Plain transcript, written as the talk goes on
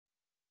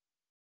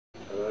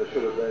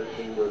special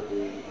attention that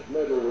the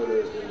medal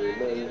winners in the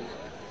men's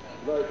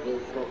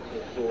lightweight cox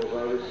and fours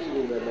are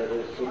receiving their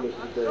medals from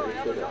Mr. David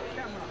Kidder.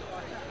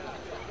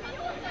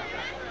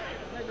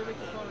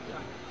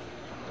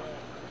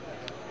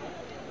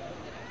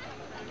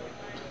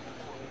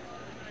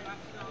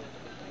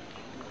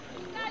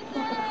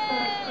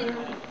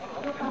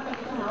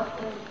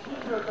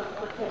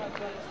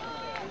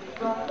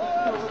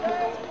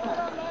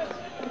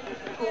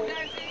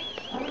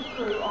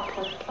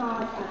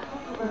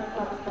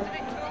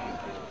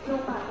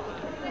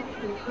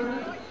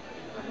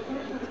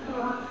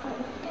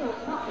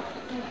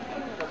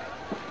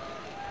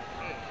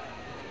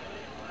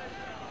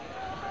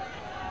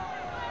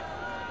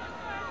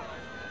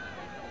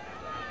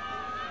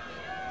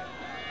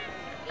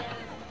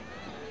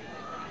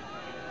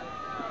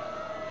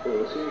 Well,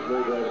 it seems no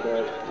doubt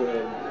about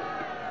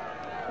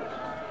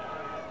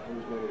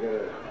who's going to get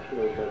a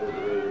gold medal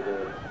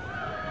today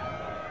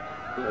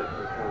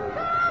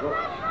with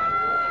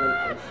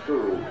Trenton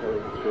School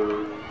coming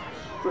through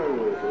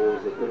strongly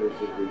towards the finish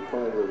of the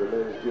final of the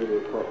men's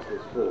junior cox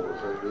and fours,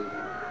 and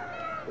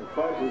the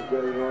fight is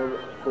going on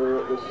for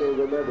the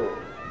silver medal.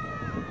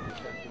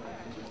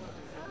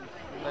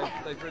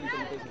 They've really done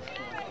the business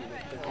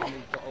they've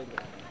really got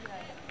older.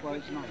 Well,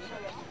 it's nice.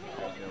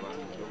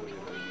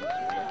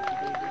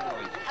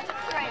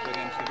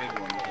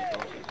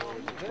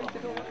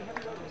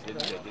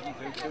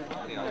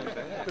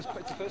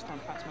 It's the first time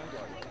Pat's made it.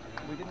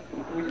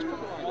 We just put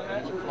the right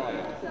there to fly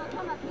it.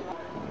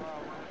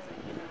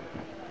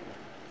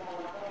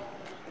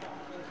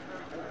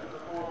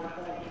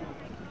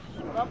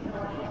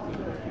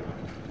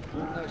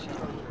 No, she's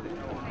not.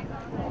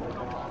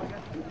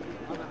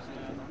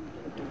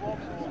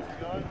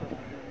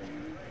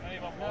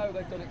 No,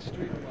 they've done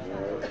extremely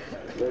well.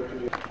 There it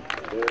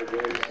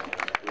is.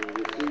 We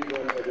receive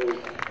one medal.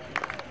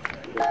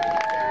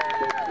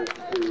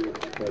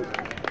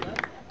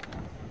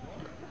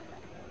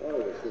 Oh,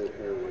 they're still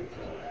carrying it.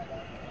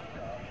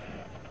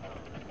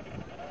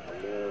 And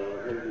now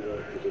handing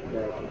back to the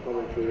crowd for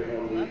commentary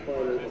on the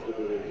final of the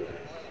women's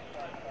race.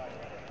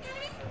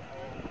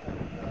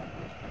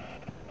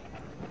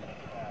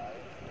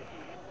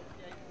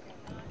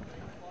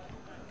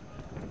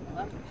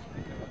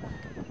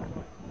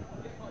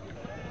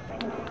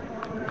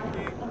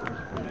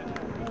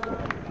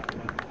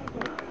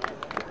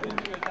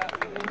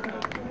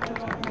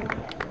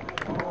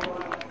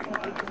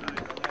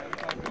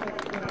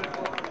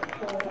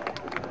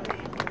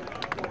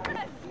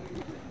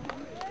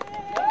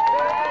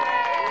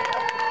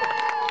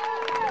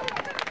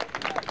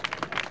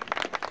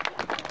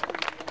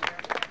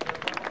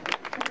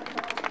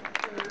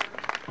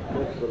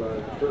 The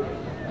line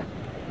first,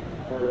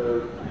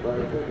 followed by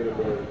taking a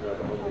bird up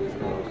on the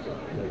far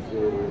side. That's the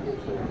order in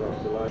which they cross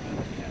the line.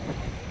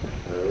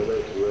 The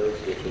next race,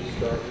 which has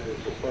started, is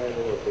the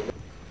final of the...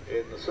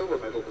 In the silver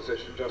medal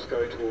position, just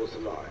going towards the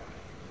line.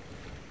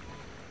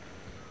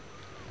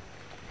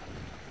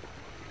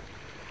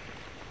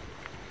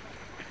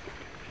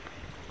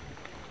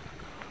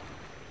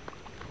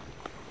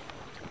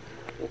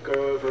 We'll go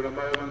over in a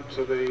moment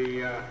to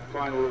the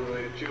final of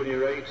the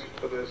Junior 8,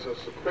 but there's a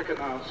quick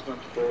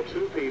announcement for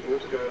two people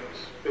to go and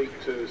speak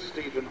to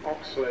Stephen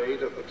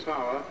Oxlade at the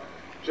Tower,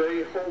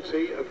 Jay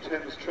Halty of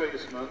Thames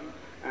Tradesmen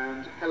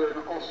and Helen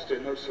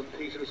Austin of St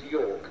Peter's,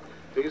 York.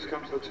 Please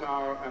come to the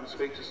Tower and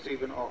speak to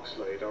Stephen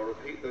Oxlade. I'll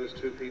repeat those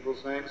two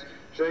people's names.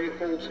 Jay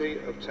Halty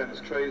of Thames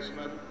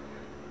Tradesmen,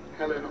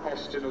 Helen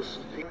Austin of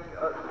St Peter's.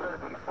 At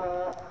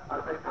 34,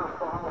 as they pass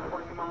the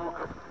halfway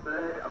mark,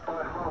 led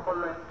by half a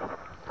length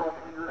from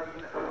in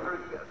lane 3,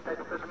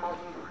 Bedford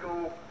Modern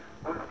School,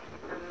 with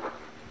Eaton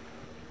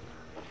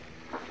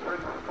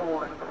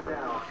 3-4 lengths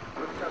down,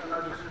 with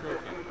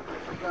 750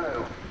 meters to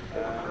go.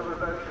 Into the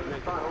very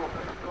battle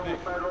for the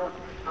gold medal,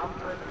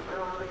 Hampton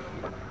still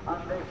lead,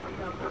 and they've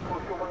begun to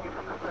push away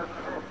from the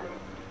 750.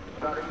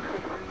 That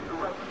increases the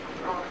rate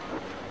price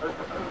as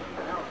opposed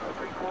to out to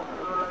 3/4 of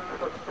the length,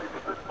 but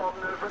Bedford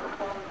Modern have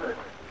responded.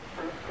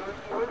 They're going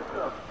with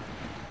them.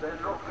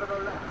 They're not going to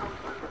let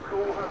Hampton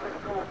School have this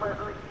gold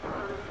medal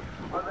easily,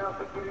 and they're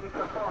beginning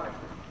to fight.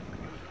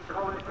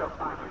 College are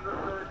back in the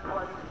third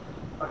place,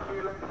 a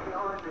few lengths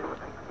behind this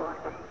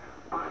exciting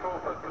battle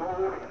for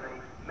gold in the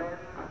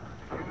men's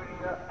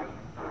junior 8.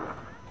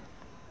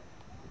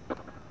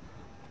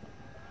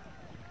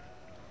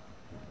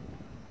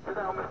 So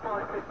now with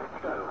 5:50 to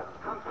go,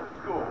 Hampton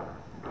School,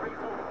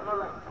 3/4 of the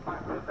length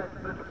back to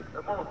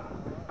Bedford Modern,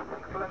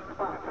 6 lengths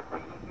back to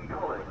Eton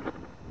College.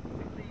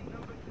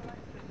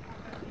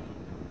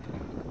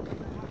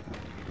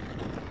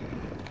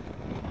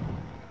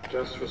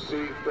 Just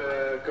received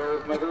their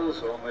gold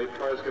medals on the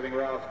prize-giving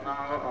raft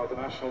now are the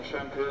national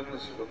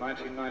champions for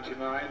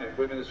 1999 in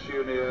women's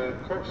junior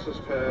coxless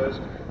pairs,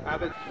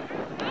 Abbott.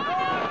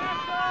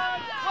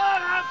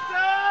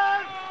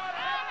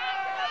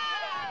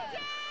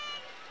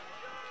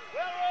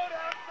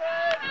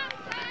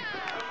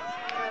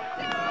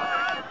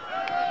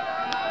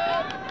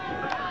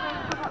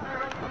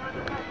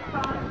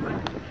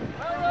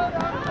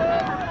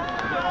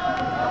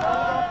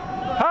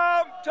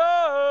 Hampton!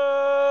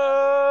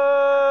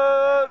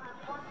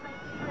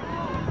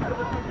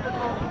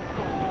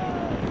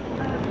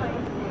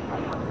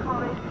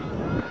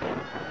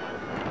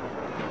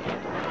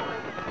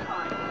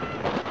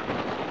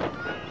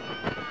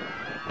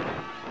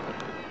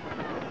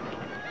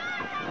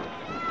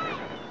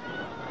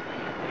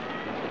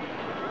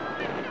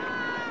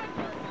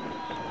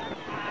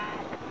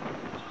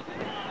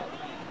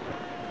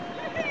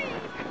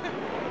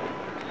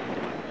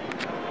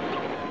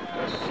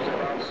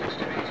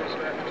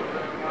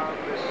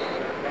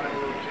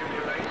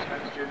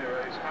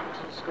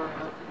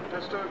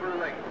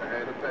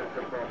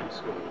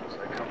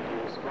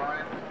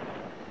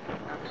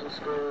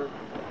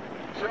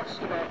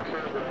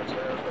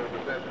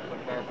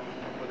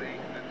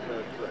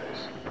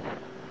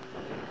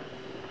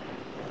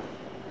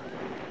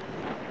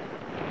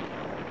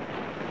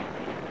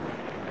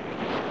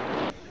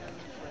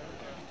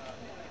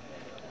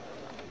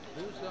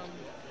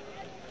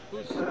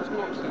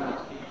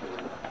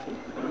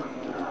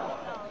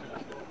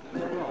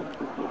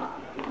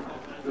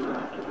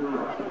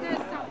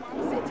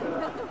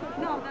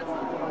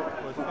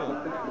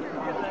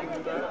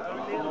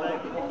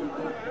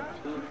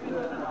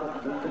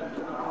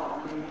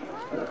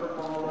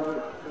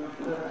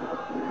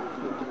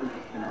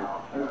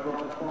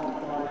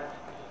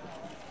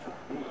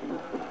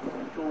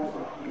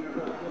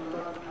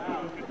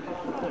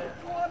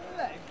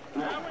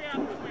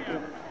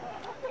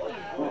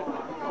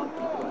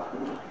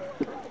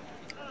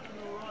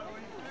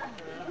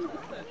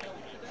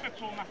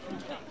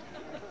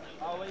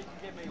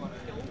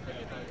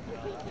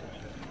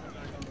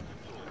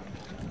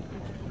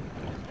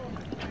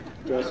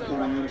 Just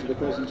coming into the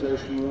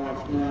presentation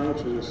raft now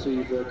to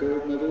receive their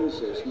gold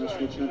medals as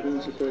national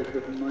champions of Great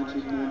Britain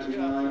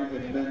 1999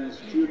 in men's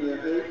junior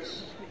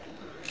 8s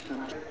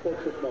and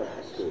Portrait Mock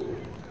School.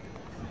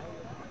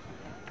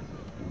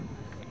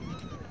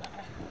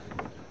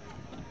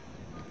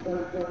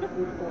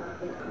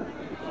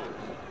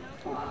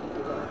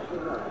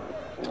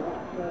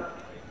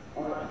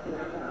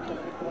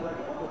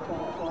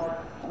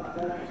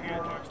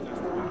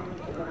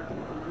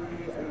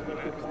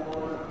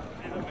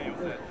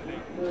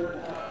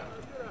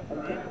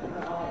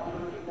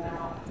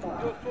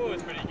 Your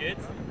forward's pretty good.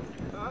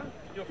 Huh?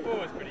 Your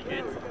forward's pretty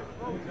good. Is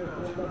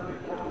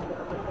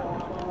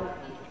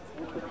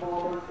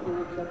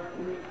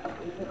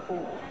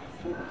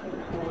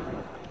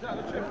that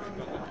the triple?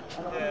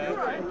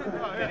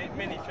 Yeah,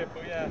 mini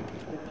triple, yeah.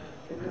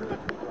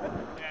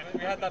 We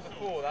had that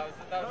before. That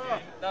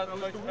was the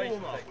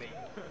motivation technique.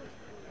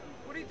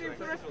 What do you do for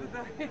the rest of the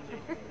day?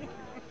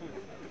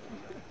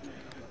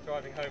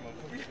 Driving home,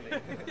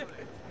 unfortunately.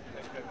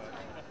 Thanks very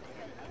much.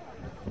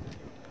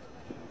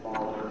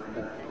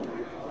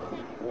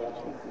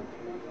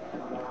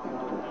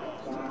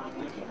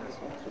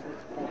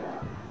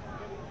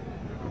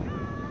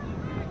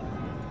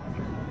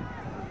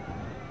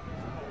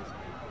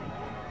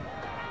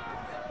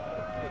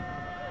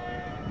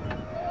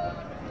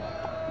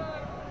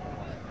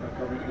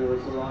 coming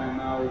towards the line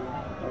now,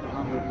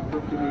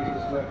 150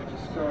 metres left to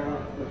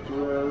Skull, left to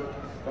row,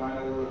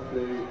 final of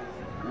the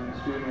men's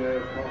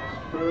junior Cox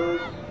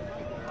Pros.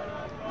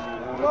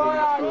 And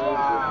out of the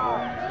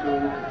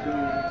still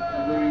continuing to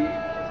lead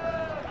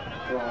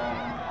from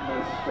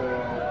most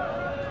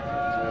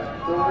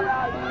forward,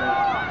 and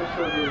just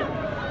over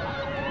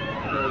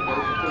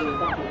there's still a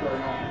battle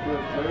going on for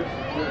third place.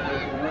 The third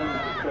place at the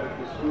moment is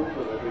Bedford School,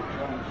 but they've been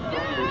trying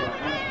strongly by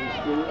Hampton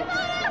School.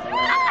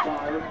 5,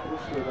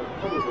 also they'll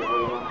probably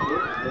hold on to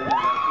it, then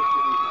that's just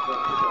a metre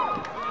left to go.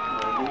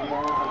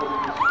 Meanwhile,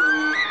 Aberdeen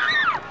School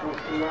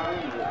across the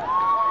line with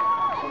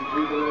some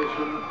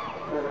jubilation,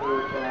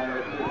 followed by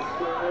Mid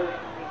Square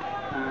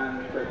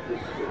and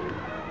Bedford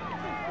School.